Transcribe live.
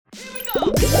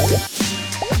Hello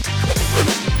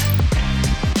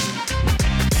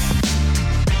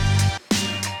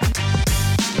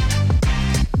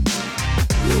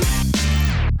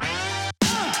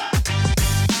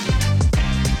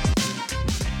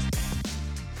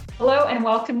and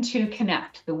welcome to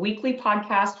Connect, the weekly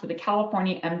podcast for the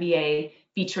California MBA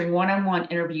featuring one-on-one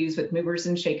interviews with movers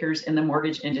and shakers in the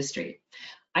mortgage industry.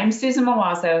 I'm Susan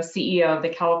Milazzo, CEO of the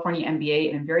California MBA,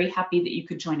 and I'm very happy that you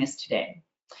could join us today.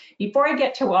 Before I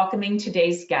get to welcoming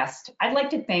today's guest, I'd like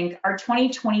to thank our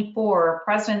 2024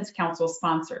 President's Council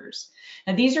sponsors.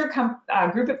 Now, these are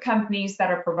a group of companies that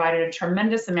have provided a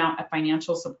tremendous amount of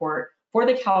financial support for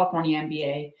the California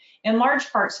MBA, in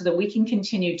large part so that we can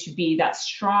continue to be that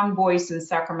strong voice in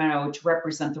Sacramento to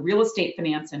represent the real estate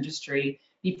finance industry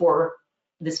before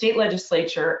the state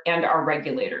legislature and our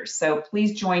regulators. So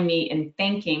please join me in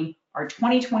thanking our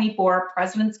 2024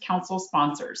 President's Council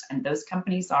sponsors, and those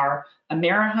companies are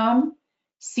AmeriHome,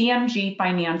 CMG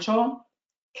Financial,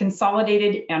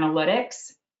 Consolidated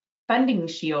Analytics, Funding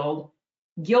Shield,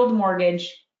 Guild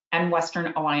Mortgage, and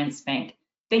Western Alliance Bank.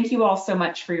 Thank you all so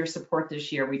much for your support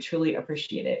this year. We truly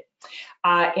appreciate it.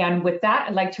 And with that,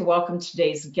 I'd like to welcome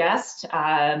today's guest,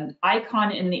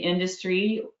 icon in the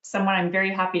industry, someone I'm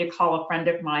very happy to call a friend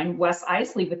of mine, Wes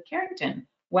Iseley with Carrington.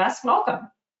 Wes,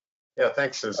 welcome. Yeah,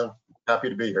 thanks, Susan. Happy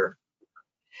to be here.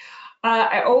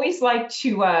 I always like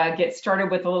to get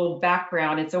started with a little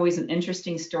background. It's always an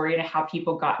interesting story to how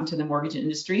people got into the mortgage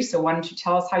industry. So why don't you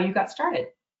tell us how you got started?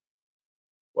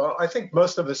 Well, I think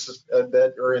most of us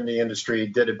that are in the industry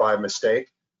did it by mistake,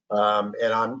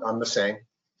 and I'm the same.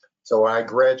 So I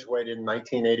graduated in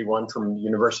 1981 from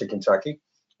University of Kentucky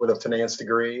with a finance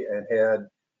degree and had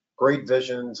great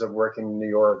visions of working in New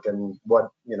York and what,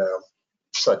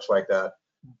 such like that.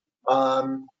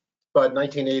 But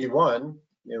 1981,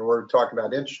 we're talking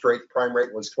about interest rate, prime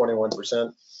rate was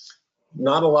 21%.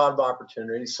 Not a lot of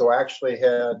opportunities. So I actually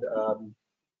had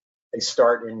a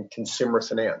start in consumer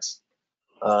finance.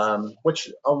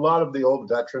 Which a lot of the old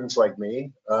veterans like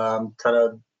me,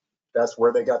 that's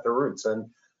where they got their roots. And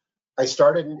I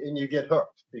started and you get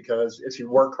hooked because if you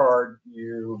work hard,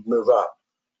 you move up.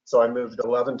 So I moved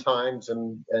 11 times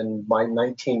in my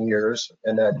 19 years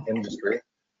in that industry.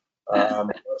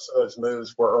 Most of those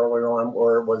moves were early on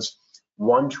where it was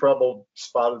one troubled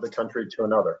spot of the country to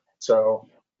another. So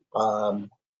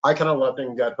I kind of loved it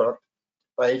and got hooked.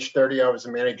 By age 30, I was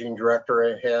a managing director.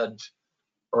 I had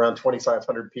around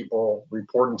 2,500 people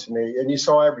reporting to me, and you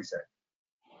saw everything.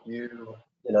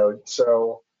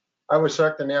 So I was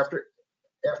hooked, and after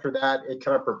that, it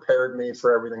kind of prepared me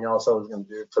for everything else I was going to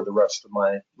do for the rest of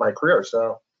my career.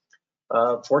 So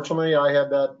fortunately, I had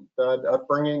that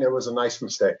upbringing. It was a nice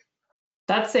mistake.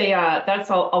 That's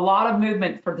a lot of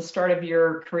movement for the start of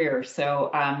your career. So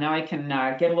now I can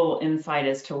get a little insight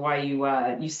as to why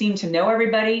you seem to know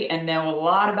everybody and know a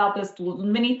lot about this,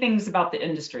 many things about the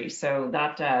industry. So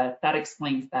that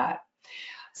explains that.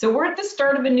 So we're at the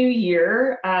start of a new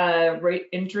year.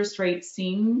 Interest rates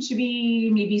seem to be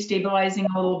maybe stabilizing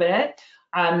a little bit.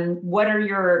 What are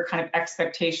your kind of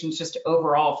expectations just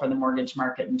overall for the mortgage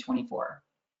market in 24?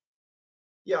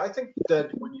 Yeah, I think that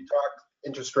when you talk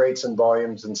interest rates and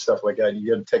volumes and stuff like that,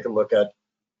 you got to take a look at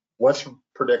what's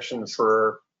predictions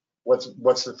for what's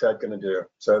the Fed going to do.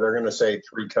 So they're going to say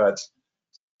 3 cuts.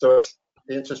 So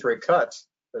the interest rate cuts,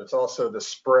 but it's also the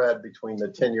spread between the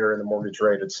 10-year and the mortgage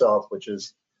rate itself, which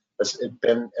is it's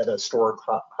been at a historic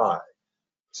high.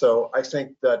 So I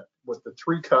think that with the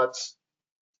 3 cuts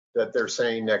that they're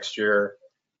saying next year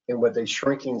and with a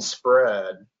shrinking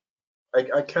spread,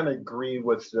 I kind of agree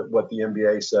with what the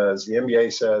MBA says. The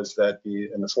MBA says that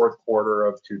in the fourth quarter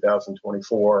of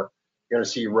 2024, you're going to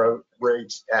see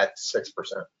rates at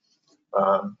 6%.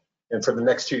 And for the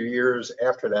next 2 years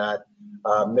after that,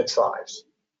 mid-fives.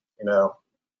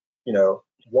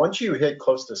 Once you hit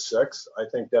close to 6, I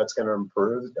think that's going to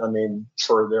improve. I mean,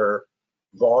 for their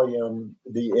volume,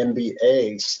 the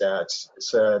MBA stats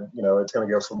said, it's going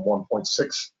to go from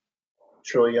 1.6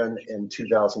 trillion in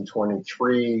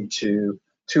 2023 to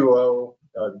 2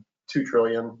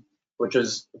 trillion, which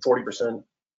is 40%,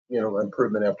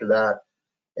 improvement after that.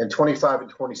 And 25 and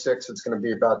 26, it's going to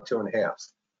be about 2.5.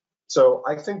 So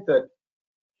I think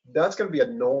that's going to be a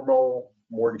normal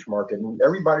mortgage market, and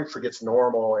everybody forgets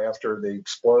normal after the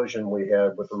explosion we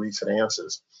had with the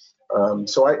refinances.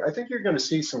 So I think you're going to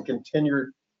see some continued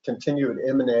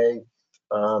M&A,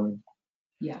 in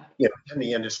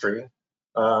the industry.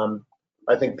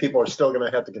 I think people are still going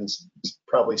to have to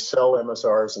probably sell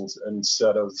MSRs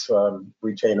instead of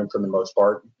retain them for the most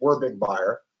part. We're a big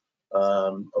buyer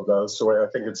of those, so I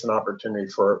think it's an opportunity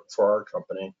for our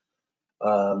company.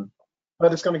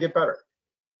 But it's going to get better.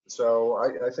 So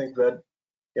I think that,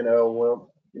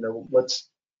 well,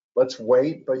 let's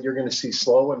wait, but you're going to see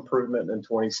slow improvement in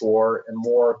 24 and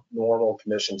more normal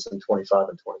conditions in 25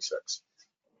 and 26.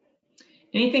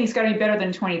 Anything's got to be better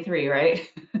than 23,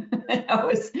 right? That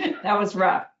was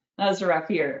rough. That was a rough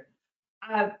year.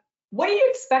 What do you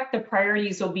expect the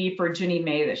priorities will be for Ginnie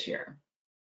Mae this year?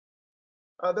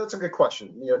 That's a good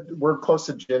question. We're close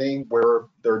to Ginnie. We're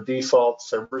their default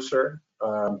servicer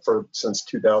since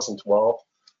 2012.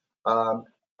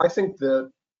 I think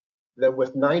that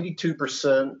with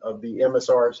 92% of the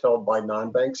MSRs held by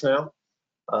non-banks now,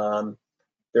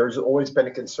 there's always been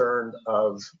a concern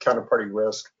of counterparty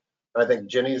risk. I think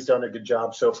Ginnie's done a good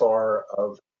job so far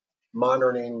of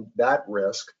monitoring that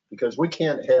risk, because we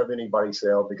can't have anybody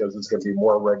sell because there's going to be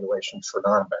more regulations for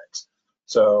non-banks.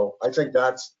 So I think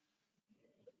that's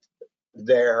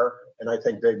there, and I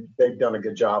think they've done a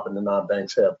good job, and the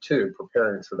non-banks have too,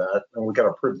 preparing for that, and we kind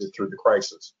of proved it through the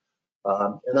crisis.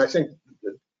 And I think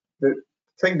the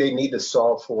thing they need to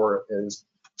solve for is,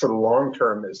 for the long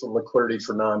term, is the liquidity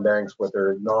for non-banks with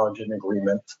their knowledge and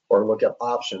agreement, or look at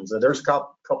options. And there's a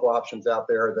couple options out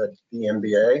there that the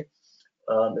MBA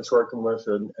is working with,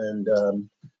 and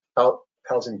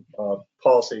Housing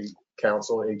Policy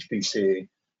Council, HPC.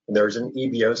 And there's an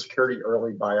EBO security,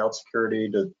 early buyout security,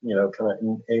 to kind of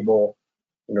enable,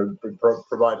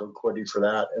 provide liquidity for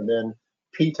that. And then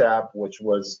PTAP, which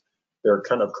was their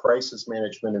kind of crisis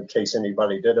management in case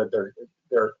anybody did it.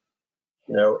 Their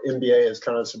MBA is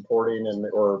kind of supporting,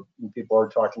 or people are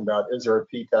talking about, is there a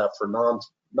PTAP for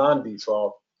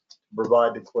non-default to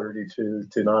provide liquidity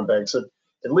to non-banks? So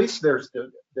at least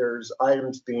there's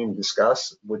items being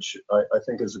discussed, which I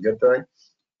think is a good thing.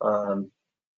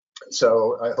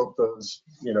 So I hope those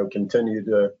continue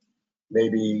to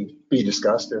maybe be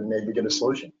discussed and maybe get a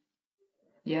solution.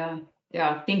 Yeah.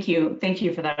 Thank you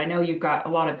for that. I know you've got a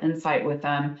lot of insight with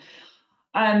them.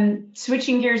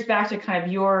 Switching gears back to kind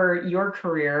of your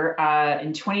career,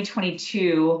 in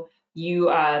 2022,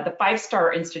 the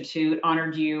 5-Star Institute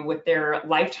honored you with their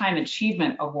Lifetime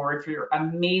Achievement Award for your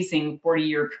amazing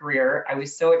 40-year career. I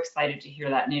was so excited to hear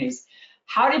that news.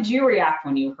 How did you react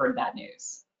when you heard that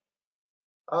news?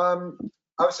 I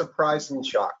was surprised and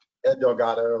shocked. Ed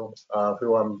Delgado,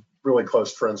 who I'm really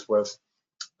close friends with,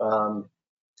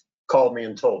 called me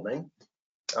and told me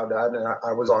that, and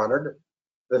I was honored.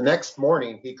 The next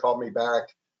morning, he called me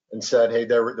back and said, "Hey,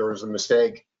 there was a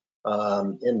mistake,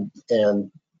 and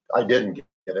I didn't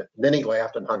get it." And then he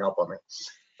laughed and hung up on me.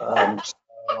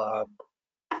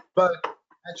 But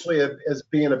actually, as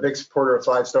being a big supporter of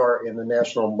 5-Star in the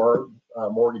National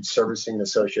Mortgage Servicing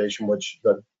Association, which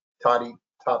the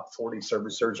top 40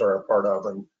 servicers are a part of,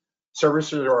 and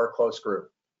servicers are a close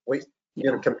group.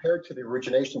 Compared to the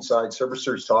origination side,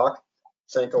 servicers talk,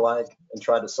 think alike, and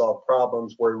try to solve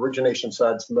problems, where origination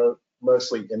side's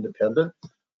mostly independent.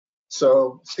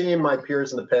 So seeing my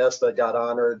peers in the past that got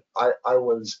honored, I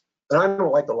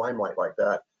don't like the limelight like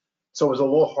that. So it was a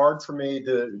little hard for me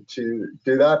to do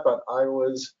that, but I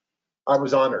was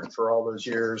honored for all those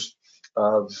years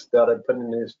that I put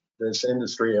in this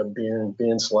industry of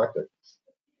being selected.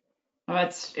 Oh,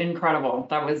 that's incredible.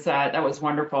 That was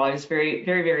wonderful. I was very,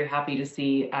 very, very happy to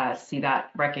see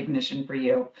that recognition for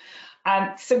you.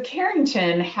 So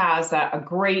Carrington has a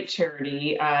great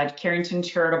charity, Carrington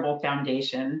Charitable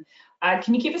Foundation.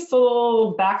 Can you give us a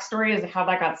little backstory as to how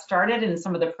that got started and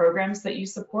some of the programs that you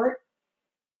support?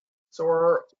 So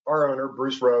our owner,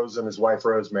 Bruce Rose, and his wife,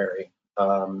 Rosemary,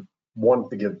 wanted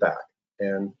to give back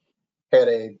and had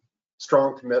a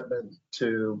strong commitment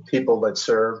to people that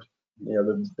served,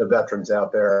 the veterans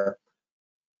out there.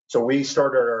 So we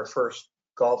started our first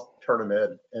golf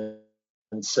tournament, and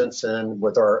since then,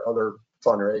 with our other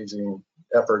fundraising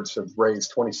efforts, have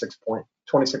raised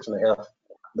 $26.5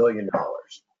 million.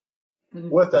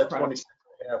 With that 26.5,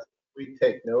 we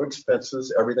take no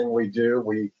expenses. Everything we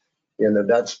do,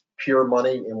 that's pure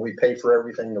money, and we pay for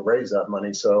everything to raise that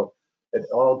money. So it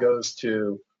all goes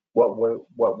to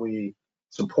what we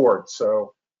support.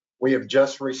 So we have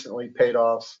just recently paid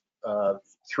off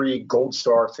 3 Gold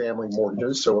Star family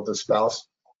mortgages. So if the spouse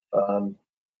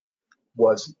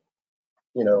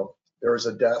there was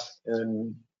a death,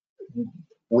 and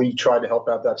we tried to help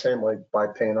out that family by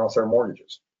paying off their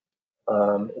mortgages.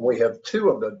 We have 2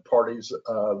 of the parties,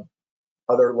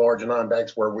 other large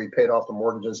non-banks, where we paid off the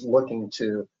mortgages, looking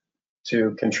to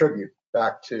contribute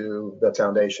back to the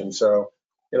foundation. So,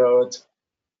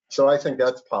 so I think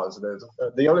that's positive.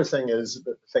 The other thing is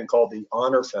the thing called the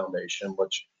Honor Foundation,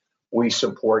 which we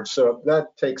support. So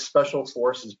that takes special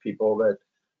forces people that,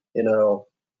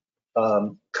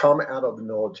 come out of the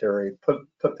military,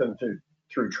 put them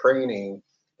through training,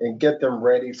 and get them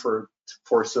ready for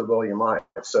for civilian life.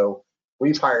 So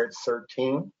we've hired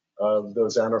 13 of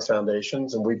those honor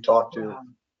foundations, and we've talked to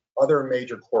other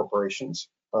major corporations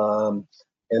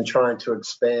and trying to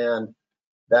expand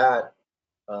that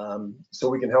so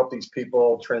we can help these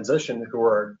people transition who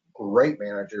are great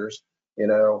managers,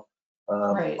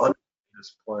 Right. under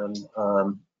discipline.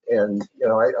 And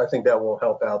I think that will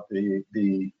help out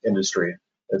the industry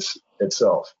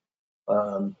itself.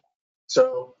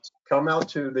 So come out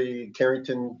to the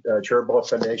Carrington Charitable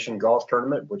Foundation Golf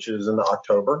Tournament, which is in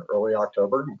October, early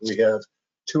October. We have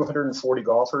 240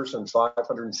 golfers and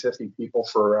 550 people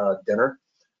for dinner.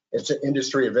 It's an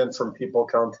industry event from people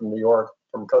come from New York,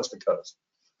 from coast to coast.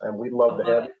 And we love to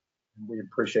have it. We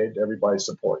appreciate everybody's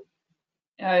support.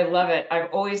 I love it.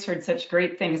 I've always heard such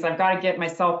great things. I've got to get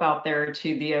myself out there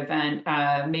to the event.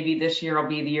 Maybe this year will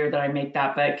be the year that I make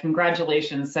that, but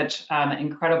congratulations, such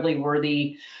incredibly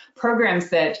worthy programs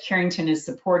that Carrington is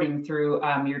supporting through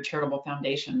your charitable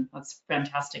foundation. That's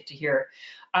fantastic to hear.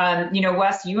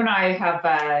 Wes, you and I have,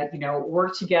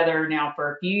 worked together now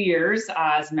for a few years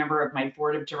as a member of my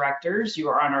board of directors. You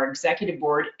are on our executive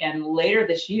board, and later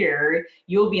this year,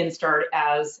 you'll be installed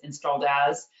as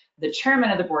the chairman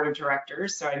of the board of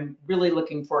directors. So I'm really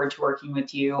looking forward to working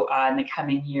with you in the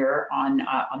coming year on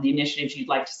the initiatives you'd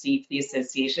like to see for the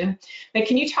association. But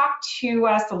can you talk to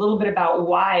us a little bit about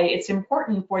why it's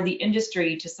important for the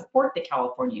industry to support the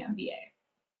California MBA?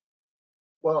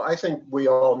 Well, I think we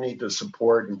all need to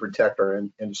support and protect our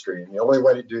industry. And the only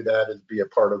way to do that is be a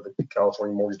part of the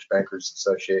California Mortgage Bankers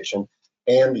Association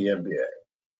and the MBA.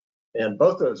 And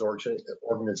both those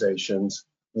organizations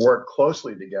work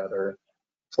closely together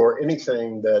for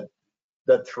anything that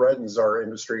threatens our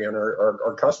industry and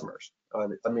our customers.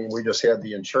 I mean, we just had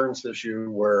the insurance issue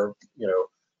where,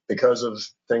 because of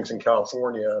things in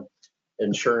California,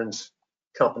 insurance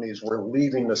companies were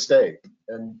leaving the state,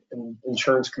 and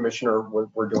insurance commissioner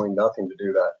were doing nothing to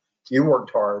do that. You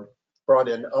worked hard, brought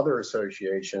in other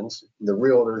associations, the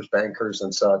realtors, bankers,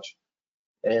 and such,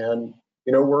 and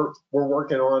we're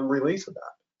working on relief of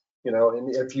that.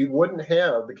 And if you wouldn't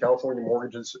have the California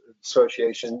Mortgage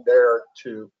Association there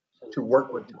to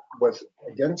work with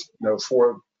against,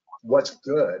 for what's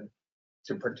good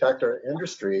to protect our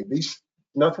industry,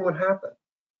 nothing would happen.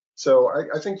 So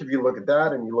I think if you look at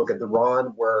that and you look at the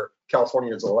RON, where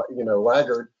California is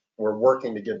laggard, we're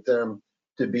working to get them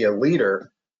to be a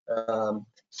leader.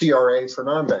 CRA for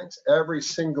non-banks. Every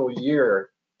single year,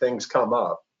 things come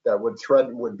up that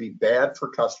would be bad for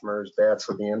customers, bad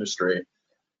for the industry.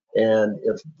 And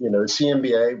if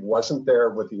CMBA wasn't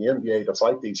there with the MBA to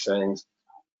fight these things,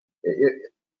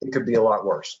 it could be a lot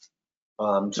worse.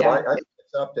 I think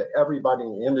it's up to everybody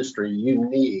in the industry. You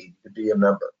need to be a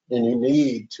member, and you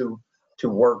need to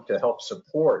work to help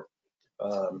support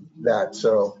that.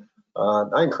 So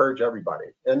I encourage everybody,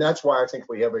 and that's why I think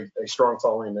we have a strong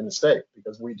following in the state,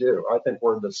 because we do. I think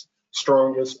we're the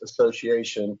strongest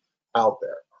association out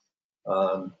there.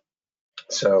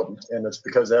 And it's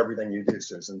because of everything you do,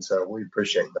 Susan. So we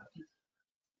appreciate that.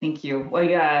 Thank you. Well,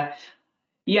 yeah,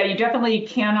 you definitely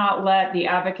cannot let the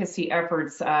advocacy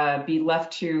efforts be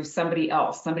left to somebody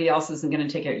else. Somebody else isn't going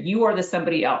to take it. You are the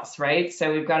somebody else, right?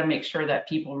 So we've got to make sure that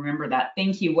people remember that.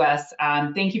 Thank you, Wes.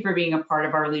 Thank you for being a part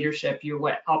of our leadership. You're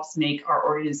what helps make our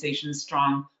organization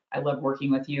strong. I love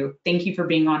working with you. Thank you for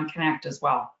being on Connect as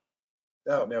well.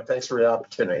 No, thanks for the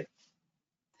opportunity.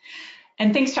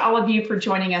 And thanks to all of you for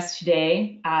joining us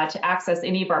today. To access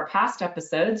any of our past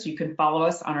episodes, you can follow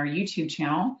us on our YouTube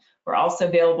channel. We're also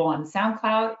available on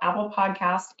SoundCloud, Apple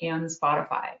Podcast, and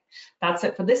Spotify. That's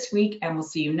it for this week, and we'll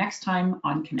see you next time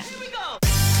on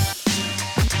Connect.